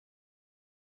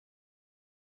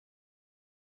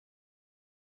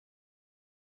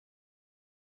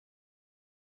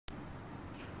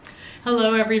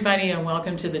Hello everybody and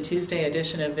welcome to the Tuesday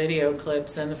edition of Video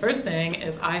Clips. And the first thing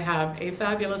is I have a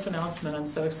fabulous announcement. I'm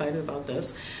so excited about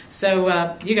this.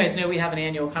 So you guys know we have an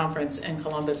annual conference in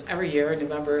Columbus every year,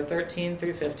 November 13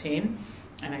 through 15.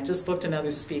 And I just booked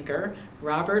another speaker,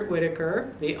 Robert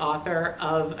Whitaker, the author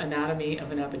of Anatomy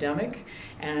of an Epidemic.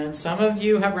 And some of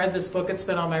you have read this book. It's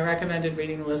been on my recommended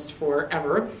reading list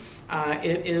forever.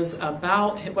 It is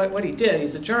about what he did.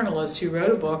 He's a journalist who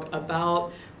wrote a book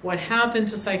about what happened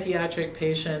to psychiatric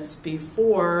patients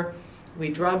before we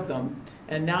drugged them,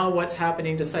 and now what's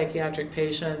happening to psychiatric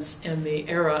patients in the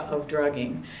era of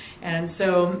drugging. And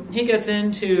so he gets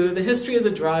into the history of the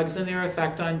drugs and their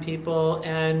effect on people,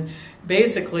 and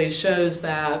basically shows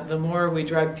that the more we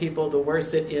drug people, the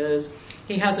worse it is.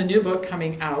 He has a new book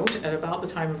coming out at about the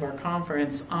time of our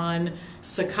conference on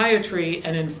psychiatry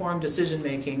and informed decision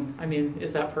making. I mean,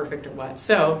 is that perfect or what?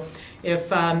 So if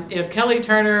Kelly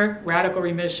Turner, Radical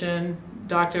Remission,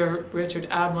 Dr. Richard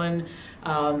Ablin,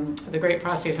 The Great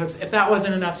Prostate Hoax, if that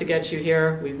wasn't enough to get you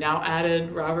here, we've now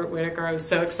added Robert Whitaker. I was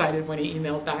so excited when he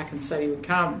emailed back and said he would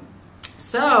come.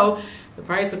 So the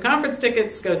price of conference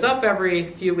tickets goes up every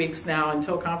few weeks now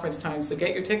until conference time, so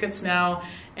get your tickets now.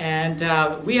 And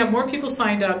we have more people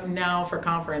signed up now for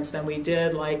conference than we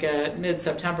did like at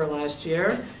mid-September last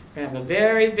year. We're going to have a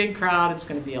very big crowd. It's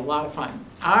going to be a lot of fun.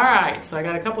 All right, so I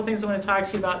got a couple things I want to talk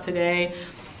to you about today.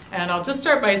 And I'll just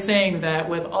start by saying that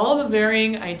with all the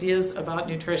varying ideas about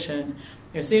nutrition,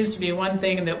 there seems to be one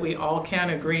thing that we all can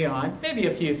agree on, maybe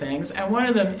a few things, and one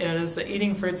of them is that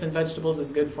eating fruits and vegetables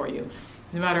is good for you.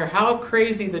 No matter how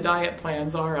crazy the diet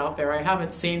plans are out there, I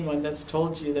haven't seen one that's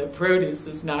told you that produce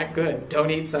is not good.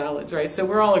 Don't eat salads, right? So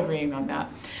we're all agreeing on that.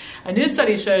 A new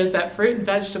study shows that fruit and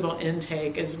vegetable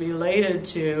intake is related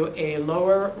to a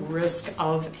lower risk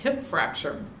of hip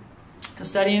fracture. The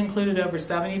study included over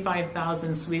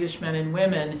 75,000 Swedish men and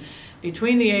women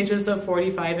between the ages of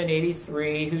 45 and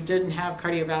 83 who didn't have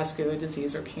cardiovascular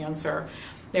disease or cancer.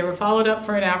 They were followed up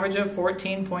for an average of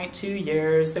 14.2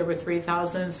 years. There were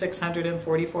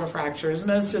 3,644 fractures,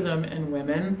 most of them in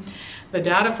women. The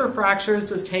data for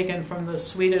fractures was taken from the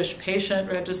Swedish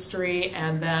patient registry,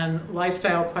 and then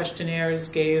lifestyle questionnaires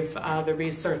gave the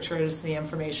researchers the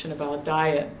information about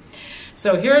diet.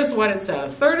 So here's what it said. A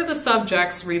third of the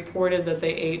subjects reported that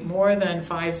they ate more than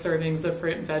 5 servings of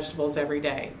fruit and vegetables every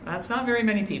day. That's not very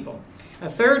many people. A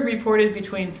third reported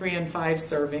between 3 and 5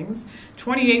 servings.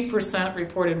 28%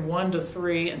 reported 1 to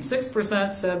 3, and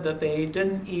 6% said that they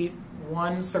didn't eat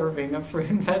 1 serving of fruit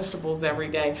and vegetables every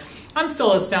day. I'm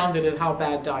still astounded at how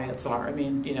bad diets are. I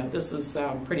mean, you know, this is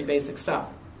pretty basic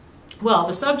stuff. Well,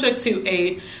 the subjects who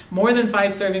ate more than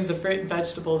 5 servings of fruit and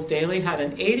vegetables daily had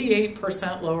an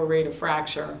 88% lower rate of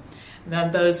fracture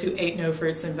than those who ate no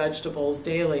fruits and vegetables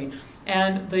daily.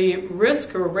 And the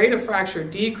risk or rate of fracture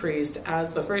decreased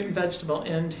as the fruit and vegetable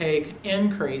intake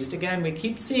increased. Again, we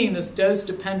keep seeing this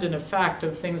dose-dependent effect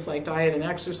of things like diet and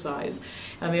exercise.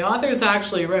 And the authors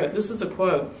actually wrote, this is a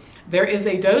quote, "There is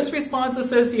a dose-response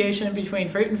association between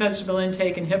fruit and vegetable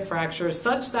intake and hip fracture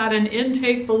such that an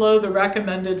intake below the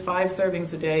recommended 5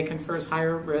 servings a day confers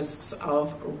higher risks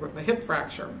of hip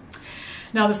fracture."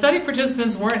 Now, the study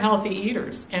participants weren't healthy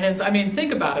eaters, and I mean,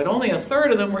 think about it. Only a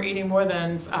third of them were eating more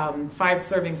than 5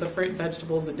 servings of fruit and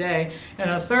vegetables a day, and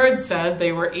a third said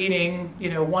they were eating,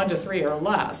 1 to 3 or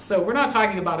less. So we're not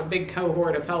talking about a big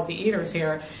cohort of healthy eaters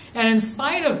here. And in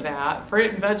spite of that,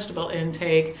 fruit and vegetable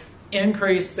intake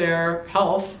increased their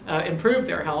health, improved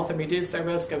their health, and reduced their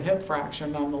risk of hip fracture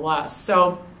nonetheless.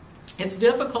 So it's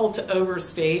difficult to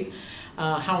overstate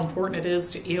how important it is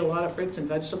to eat a lot of fruits and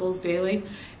vegetables daily.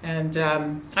 And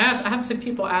I have some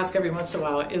people ask every once in a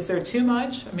while, is there too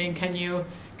much? I mean, can you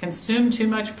consume too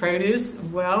much produce?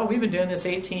 Well, we've been doing this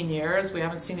 18 years. We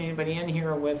haven't seen anybody in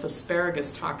here with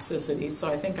asparagus toxicity, so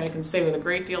I think I can say with a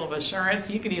great deal of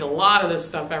assurance, you can eat a lot of this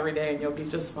stuff every day and you'll be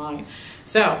just fine.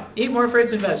 So, eat more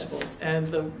fruits and vegetables, and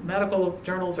the medical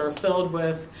journals are filled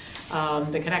with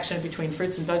the connection between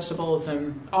fruits and vegetables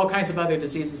and all kinds of other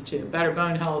diseases too. Better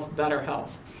bone health, better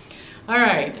health. All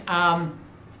right,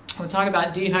 we'll talk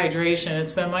about dehydration.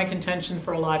 It's been my contention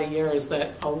for a lot of years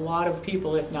that a lot of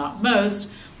people, if not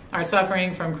most, are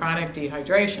suffering from chronic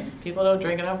dehydration. People don't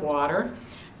drink enough water.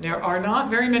 There are not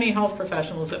very many health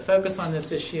professionals that focus on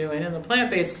this issue, and in the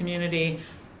plant-based community,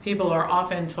 people are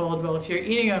often told, well, if you're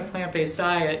eating a plant-based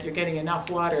diet, you're getting enough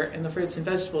water in the fruits and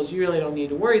vegetables, you really don't need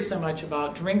to worry so much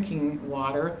about drinking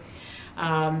water.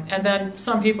 And then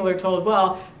some people are told,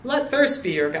 well, let thirst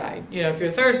be your guide. If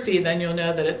you're thirsty, then you'll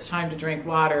know that it's time to drink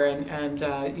water, and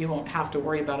you won't have to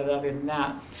worry about it other than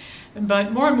that.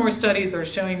 But more and more studies are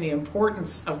showing the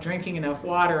importance of drinking enough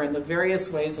water and the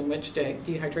various ways in which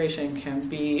dehydration can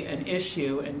be an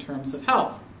issue in terms of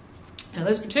health. Now,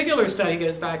 this particular study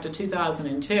goes back to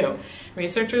 2002.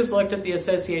 Researchers looked at the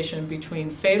association between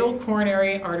fatal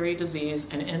coronary artery disease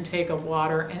and intake of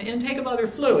water and intake of other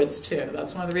fluids, too.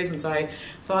 That's one of the reasons I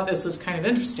thought this was kind of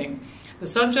interesting. The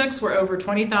subjects were over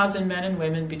 20,000 men and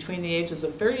women between the ages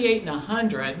of 38 and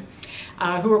 100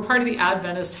 who were part of the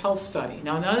Adventist Health Study.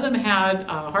 Now, none of them had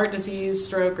heart disease,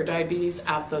 stroke, or diabetes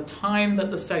at the time that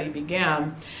the study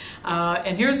began.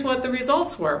 And here's what the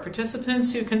results were.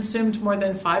 Participants who consumed more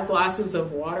than 5 glasses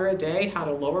of water a day had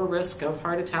a lower risk of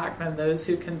heart attack than those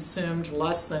who consumed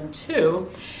less than 2.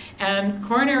 And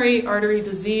coronary artery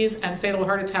disease and fatal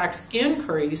heart attacks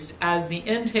increased as the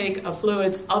intake of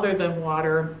fluids other than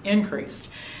water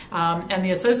increased. And the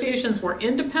associations were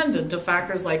independent of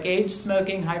factors like age,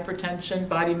 smoking, hypertension,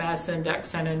 body mass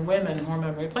index, and in women,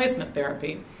 hormone replacement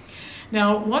therapy.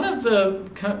 Now, one of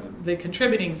the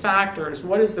contributing factors,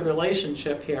 what is the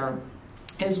relationship here,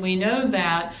 is we know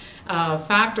that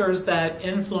factors that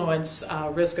influence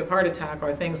risk of heart attack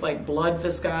are things like blood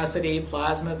viscosity,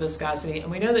 plasma viscosity,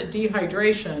 and we know that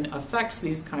dehydration affects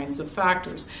these kinds of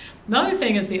factors. Another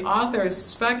thing is the authors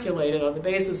speculated on the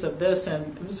basis of this,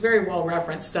 and it was a very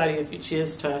well-referenced study if you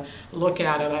choose to look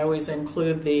at it. I always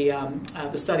include the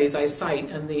studies I cite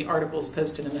in the articles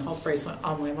posted in the Health Bracelet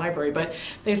online library, but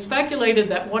they speculated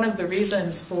that one of the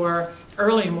reasons for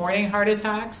early morning heart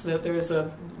attacks, that there's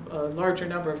a larger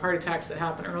number of heart attacks that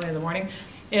happen early in the morning,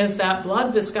 is that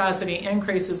blood viscosity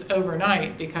increases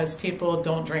overnight because people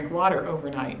don't drink water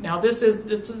overnight. Now, this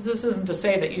isn't to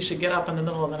say that you should get up in the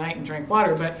middle of the night and drink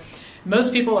water, but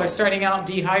most people are starting out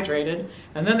dehydrated,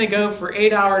 and then they go for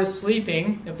 8 hours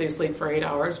sleeping, if they sleep for 8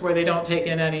 hours, where they don't take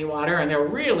in any water, and they're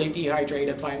really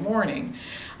dehydrated by morning.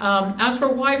 As for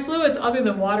why fluids other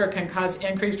than water can cause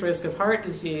increased risk of heart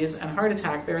disease and heart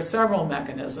attack, there are several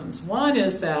mechanisms. One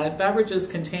is that beverages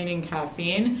containing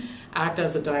caffeine act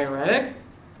as a diuretic,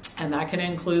 and that can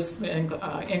increase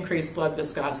blood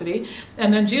viscosity.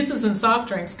 And then juices and soft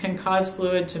drinks can cause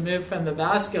fluid to move from the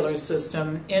vascular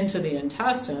system into the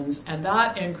intestines, and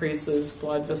that increases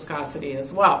blood viscosity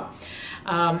as well.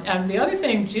 And the other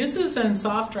thing, juices and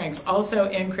soft drinks also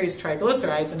increase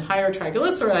triglycerides, and higher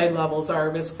triglyceride levels are a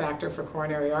risk factor for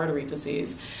coronary artery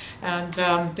disease. And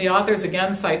the authors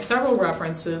again cite several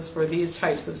references for these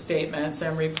types of statements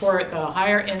and report that a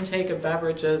higher intake of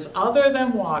beverages other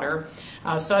than water,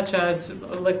 such as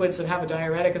liquids that have a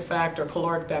diuretic effect or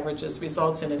caloric beverages,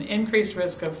 results in an increased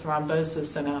risk of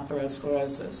thrombosis and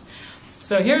atherosclerosis.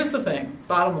 So here's the thing,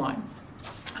 bottom line.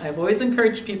 I've always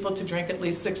encouraged people to drink at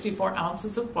least 64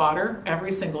 ounces of water every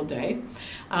single day.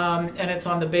 And it's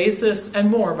on the basis,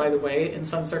 and more by the way, in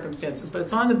some circumstances, but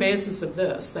it's on the basis of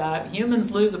this, that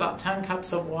humans lose about 10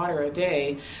 cups of water a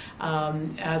day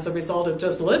as a result of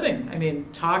just living. I mean,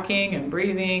 talking and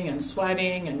breathing and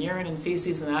sweating and urine and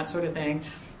feces and that sort of thing.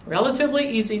 Relatively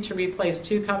easy to replace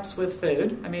 2 cups with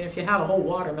food. I mean, if you had a whole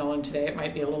watermelon today, it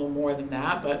might be a little more than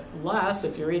that, but less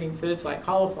if you're eating foods like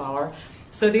cauliflower.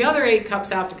 So the other 8 cups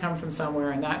have to come from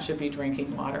somewhere, and that should be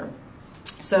drinking water.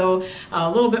 So a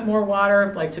little bit more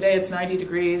water, like today it's 90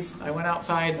 degrees. I went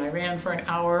outside and I ran for an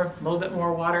hour. A little bit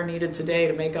more water needed today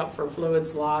to make up for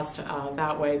fluids lost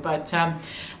that way. But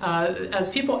as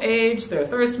people age, their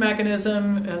thirst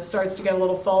mechanism starts to get a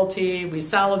little faulty. We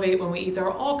salivate when we eat. There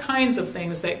are all kinds of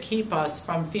things that keep us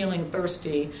from feeling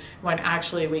thirsty when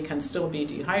actually we can still be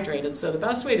dehydrated. So the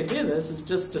best way to do this is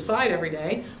just decide every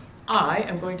day, I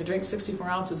am going to drink 64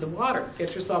 ounces of water.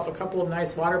 Get yourself a couple of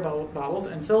nice water bottles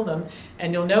and fill them,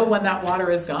 and you'll know when that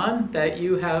water is gone that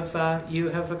you have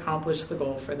accomplished the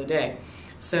goal for the day.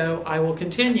 So I will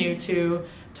continue to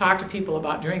talk to people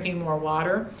about drinking more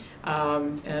water.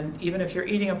 And even if you're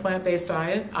eating a plant-based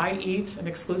diet, I eat an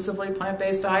exclusively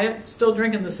plant-based diet, still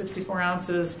drinking the 64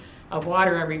 ounces of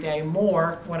water every day,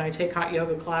 more when I take hot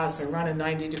yoga class or run in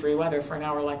 90-degree weather for an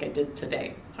hour like I did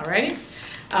today. Alrighty?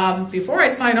 Before I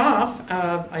sign off,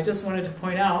 I just wanted to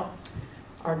point out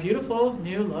our beautiful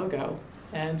new logo.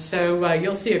 And so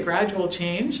you'll see a gradual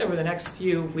change over the next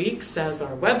few weeks as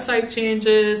our website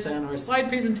changes and our slide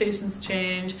presentations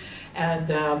change.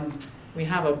 And we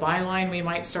have a byline we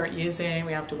might start using.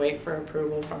 We have to wait for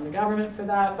approval from the government for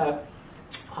that, but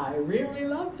I really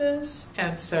love this,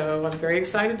 and so I'm very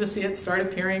excited to see it start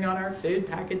appearing on our food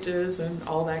packages and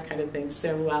all that kind of thing.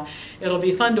 So it'll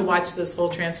be fun to watch this whole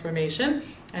transformation,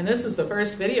 and this is the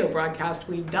first video broadcast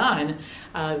we've done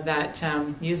that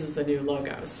uses the new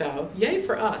logo. So yay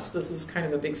for us. This is kind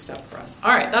of a big step for us.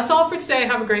 All right, that's all for today.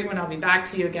 Have a great one. I'll be back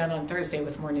to you again on Thursday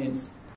with more news.